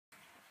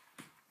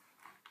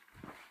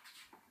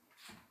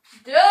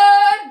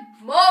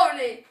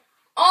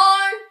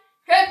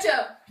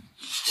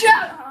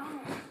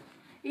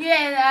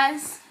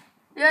guys.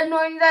 You're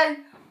knowing that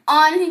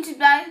on YouTube,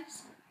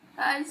 guys.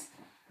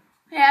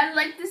 Yeah,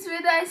 like this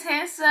video, guys.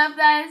 Hands up,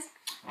 guys.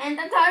 And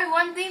that's how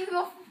one thing.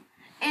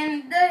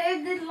 And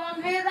this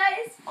long video,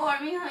 guys. Or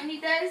me, honey,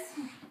 guys.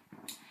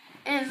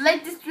 And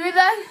like this video,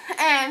 guys.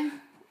 And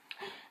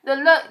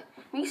look,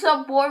 me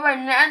so bored right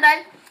now,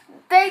 guys.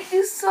 Thank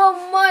you so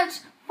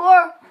much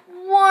for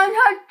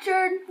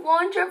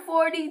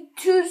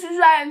 142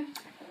 subscribers.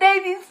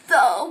 Thank you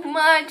so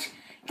much.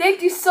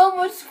 Thank you so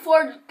much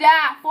for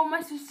that, for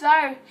my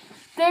subscribers.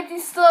 Thank you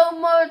so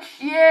much.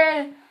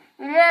 Yeah.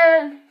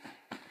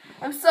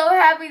 I'm so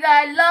happy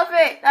that I love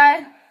it,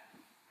 guys.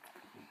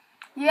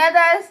 Yeah,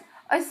 guys,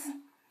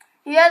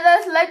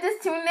 like this,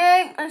 tune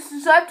in and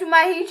subscribe to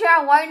my YouTube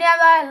channel right now,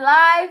 guys,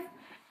 live.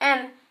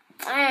 And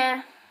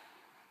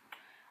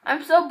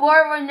I'm so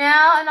bored right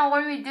now. I don't know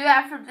what we do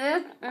after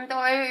this. And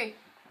right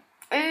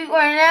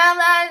now,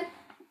 guys,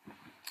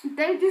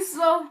 thank you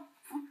so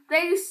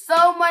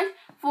much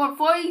for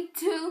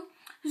 42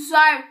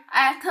 subscribers.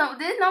 I tell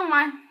this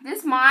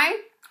is my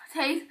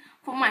taste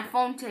for my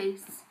phone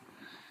taste.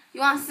 You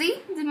wanna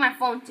see? This is my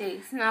phone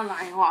taste. Not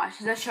lying.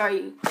 Watch. Let's show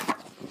you.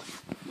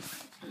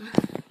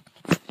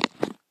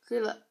 See,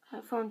 look,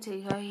 my phone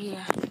taste right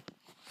here.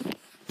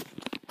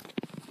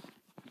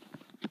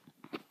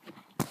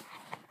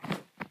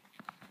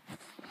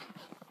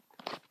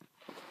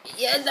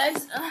 Yeah,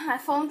 that's my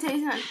phone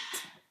taste.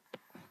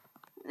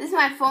 This is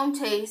my phone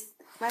taste.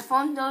 My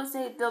phone does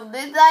say the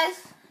lid,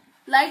 guys.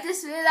 Like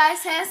this video,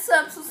 guys. Hands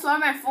up. So sorry,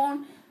 my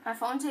phone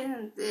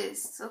tasting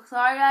this. So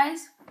sorry,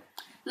 guys.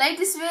 Like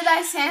this video,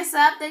 guys. Hands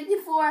up. Thank you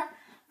for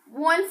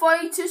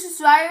 142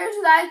 subscribers,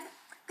 guys.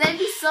 Thank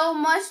you so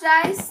much,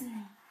 guys.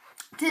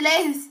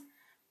 Today is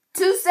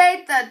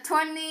Tuesday, the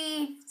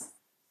 26th,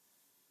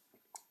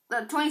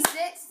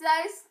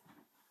 guys.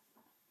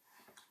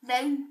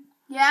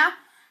 Yeah.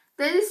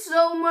 Thank you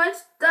so much,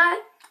 guys.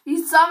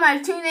 You saw my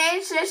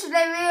teenage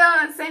yesterday video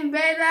on the same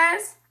bed,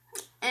 guys.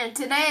 And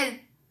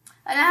today,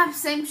 I don't have the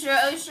same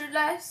shirt,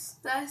 guys.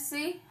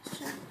 See?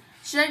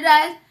 Shirt,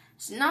 guys.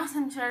 Not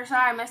same shirt.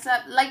 Sorry, I messed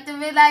up. Like the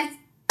video, guys.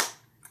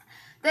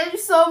 Thank you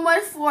so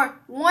much for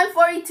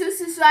 142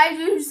 subscribers.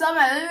 You saw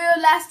my video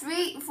last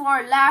week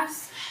for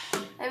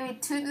maybe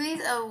 2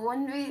 weeks or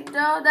 1 week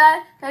ago.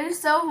 Thank you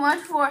so much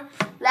for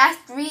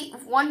last week,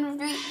 1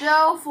 week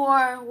ago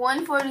for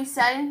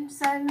 147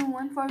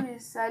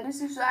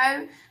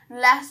 subscribers.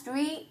 Last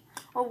week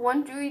or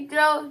 1 week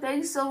ago. Thank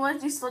you so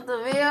much. You saw the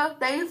video.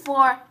 Thank you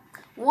for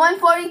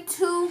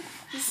 142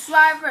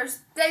 subscribers.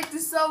 Thank you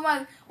so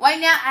much. Right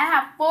now I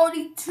have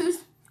 42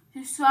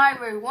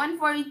 subscribers.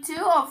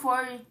 142 or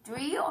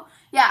 43?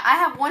 Yeah, I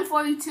have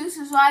 142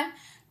 subscribers.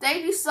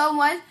 Thank you so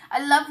much. I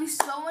love you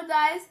so much,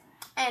 guys.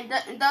 And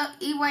don't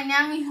eat right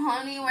now, me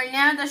honey. Right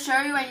now, the show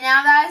you right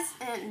now, guys.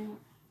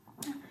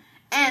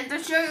 And the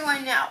show you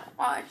right now.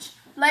 Watch.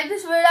 Like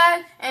this video,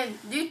 guys, and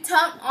do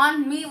tap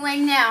on me right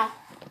now.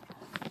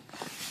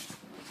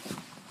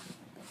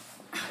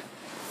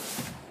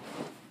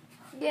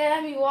 Yeah,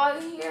 let me water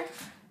here.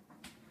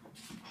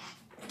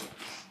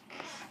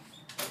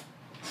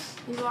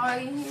 Water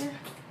in here.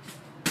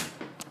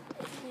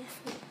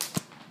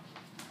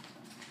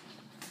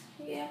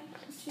 Yeah.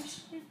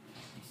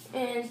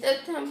 And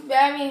that time,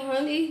 Barry and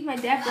honey, my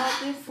dad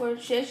bought this for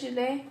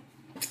yesterday.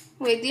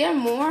 Wait, there are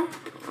more?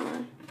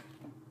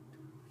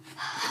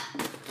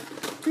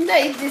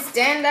 I eat this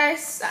stand,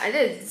 guys.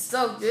 This is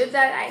so good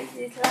that I eat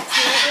this last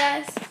night,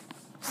 guys.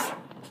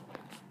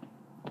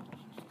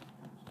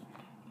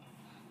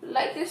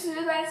 Like this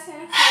video, guys,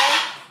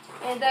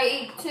 and I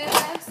eat too,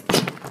 guys.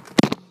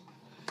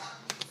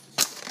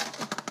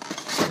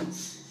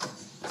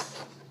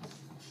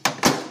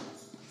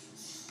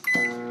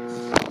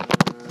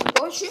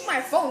 Oh shoot,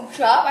 my phone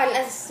dropped.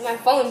 My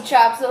phone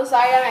dropped. So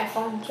sorry that my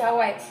phone dropped.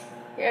 Wait,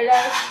 here,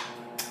 guys.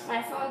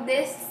 My phone.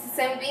 This is the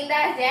same thing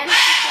that Dan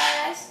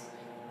guys.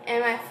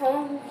 And my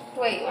phone,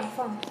 wait, my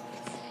phone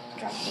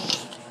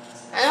dropped.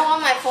 I don't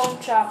want my phone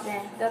dropped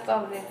then. That's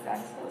all this,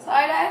 guys. So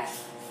sorry,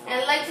 guys.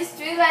 And like this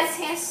video, guys,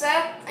 hands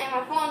up. And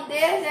my phone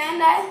this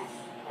and that.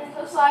 And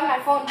so sorry, my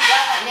phone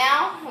dropped right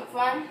now.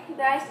 Fun,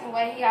 guys. And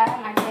wait here, I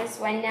have my test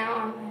right now.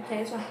 I'm going to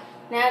test one.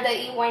 Now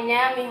they eat right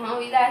now. Me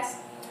hungry, guys.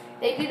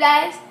 Thank you,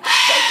 guys.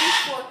 Thank you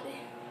for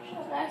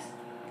guys.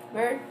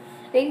 Bird.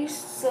 Thank you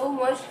so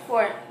much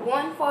for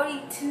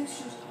 142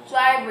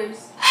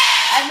 subscribers.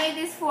 I made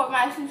this for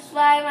my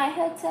subscribe, my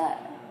headset.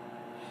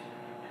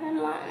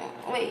 Headline.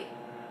 Wait.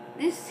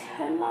 This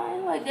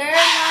headline. Like there,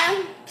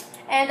 man.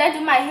 And I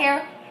do my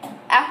hair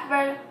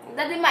after.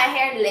 I do my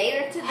hair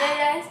later today,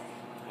 guys.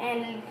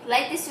 And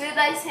like this video,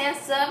 guys,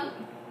 hands up.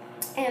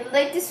 And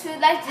like this video,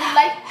 guys,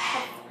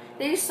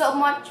 thank you so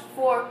much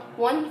for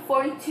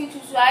 142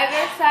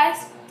 subscribers,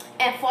 guys.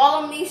 And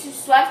follow me,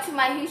 subscribe to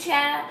my YouTube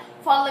channel.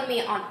 Follow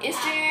me on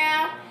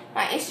Instagram.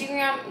 My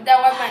Instagram, that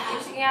was my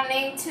Instagram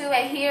name too,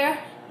 right here.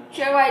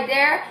 Share right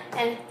there,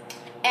 and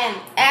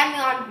add me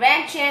on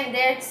Venture,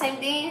 there same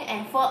thing,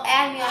 and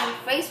add me on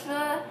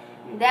Facebook.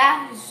 And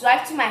that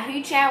subscribe to my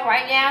YouTube channel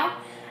right now.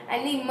 I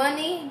need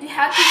money.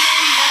 How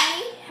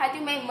to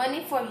make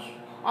money for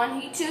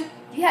on YouTube,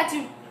 you have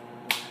to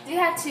need a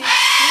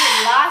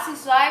lot of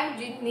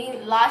subscribers. You need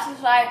a lot of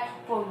subscribers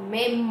for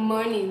make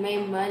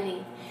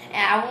money. And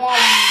I want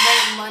to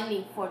make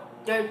money for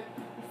Dirt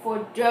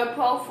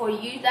Pro for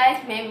you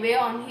guys. Make video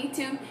on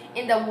YouTube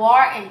in the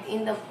water and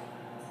in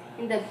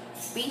the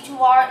beach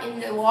water, in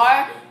the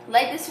water.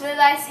 Like this video,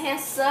 guys,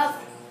 hands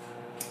up.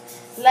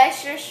 Like,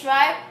 share,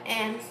 subscribe,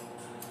 and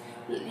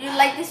you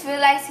like this video,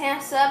 guys,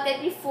 hands up.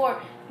 Thank you for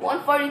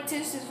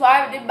 142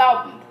 subscribers. Did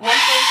about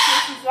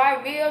 142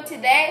 subscriber video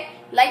today.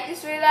 Like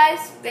this video, guys.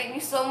 Thank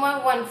you so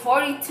much.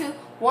 142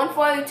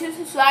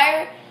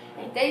 subscribers.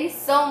 And thank you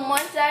so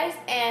much, guys.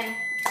 And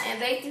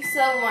thank you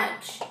so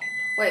much.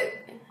 Wait,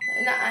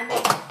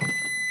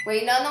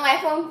 no, my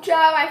phone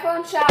dropped.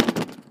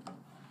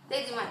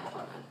 Thank you, my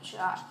phone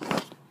dropped.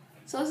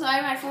 So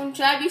sorry, my phone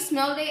dropped. You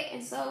smelled it,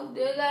 and so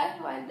do that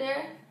right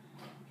there.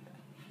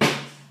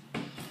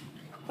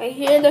 Wait,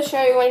 here to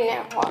show you right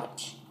now.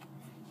 Watch.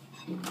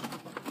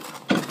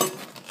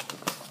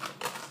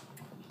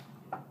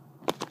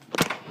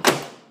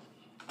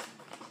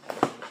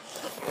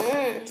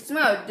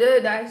 Smell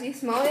good, guys. You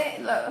smell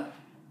it? Look.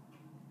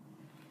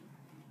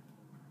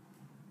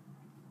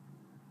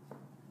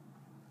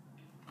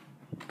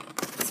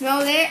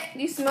 Smell it?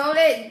 You smell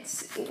it?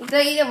 So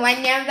eat it right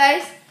now,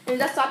 guys. And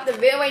just stop the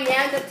video right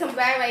now. Just come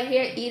back right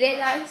here. Eat it,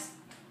 guys.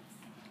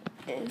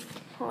 And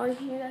hold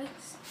here,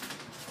 guys.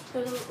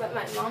 Let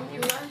my mom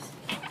do, guys.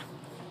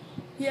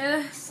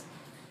 Yes.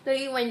 So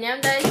eat right now,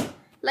 guys.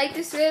 Like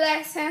this video,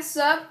 guys. Hands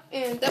up.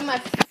 And then my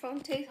phone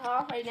takes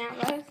off right now,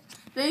 guys.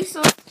 Really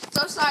so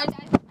sorry, guys. I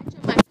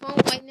turn my phone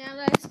right now,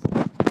 guys.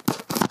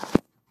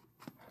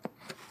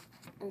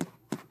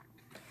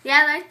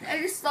 Yeah, guys,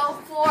 I just stole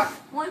for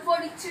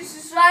 142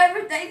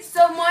 subscribers. Thank you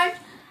so much.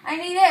 I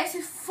need it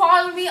to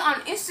follow me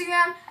on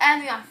Instagram,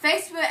 add me on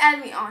Facebook, add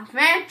me on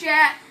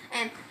Snapchat,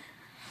 and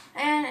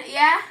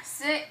yeah,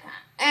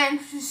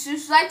 and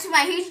subscribe to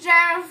my YouTube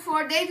channel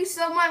for thank you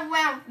so much.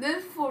 Wow,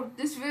 this for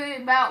this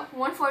video about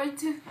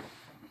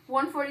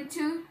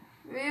 142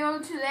 video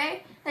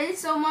today. Thank you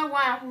so much.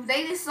 Wow,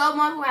 thank you so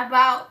much.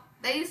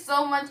 Thank you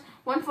so much.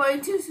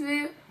 142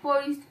 video.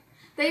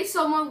 Thank you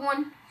so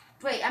much.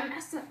 Wait, I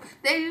messed up.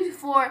 Thank you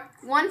for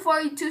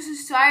 142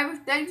 subscribers.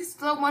 Thank you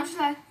so much,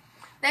 guys.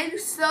 Thank you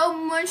so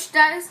much,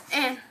 guys.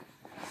 And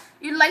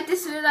you like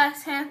this video,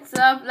 guys? Hands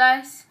up,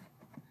 guys.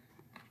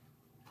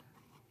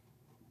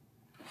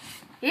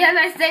 Yeah,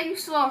 guys. Thank you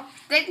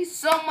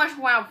so much.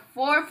 Wow,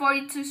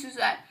 442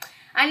 subscribers.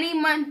 I need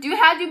money.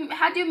 How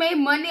do you make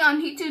money on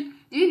YouTube?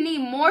 Do you need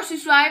more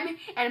subscribers?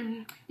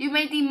 And you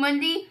make the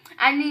money.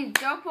 I need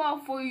Dirt Pro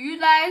for you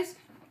guys.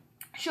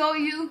 Show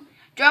you.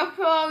 Dirt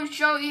Pro,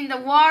 show in the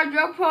water,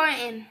 Dirt Pro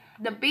in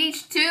the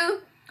beach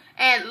too.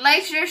 And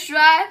like, share,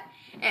 subscribe.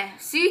 And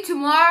see you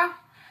tomorrow.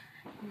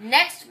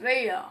 Next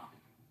video.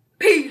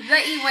 Peace.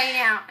 Let's eat right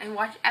now and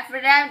watch.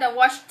 After that, I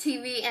watch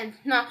TV and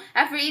no.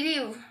 After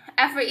eating,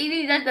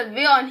 that's the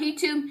video on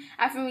YouTube.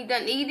 After we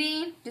done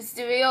eating, just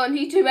the video on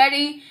YouTube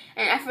ready.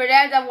 And after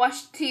that, I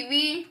watch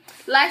TV.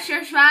 Like, share,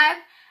 subscribe.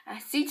 And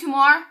see you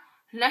tomorrow.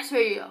 Next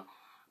video.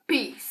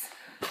 Peace.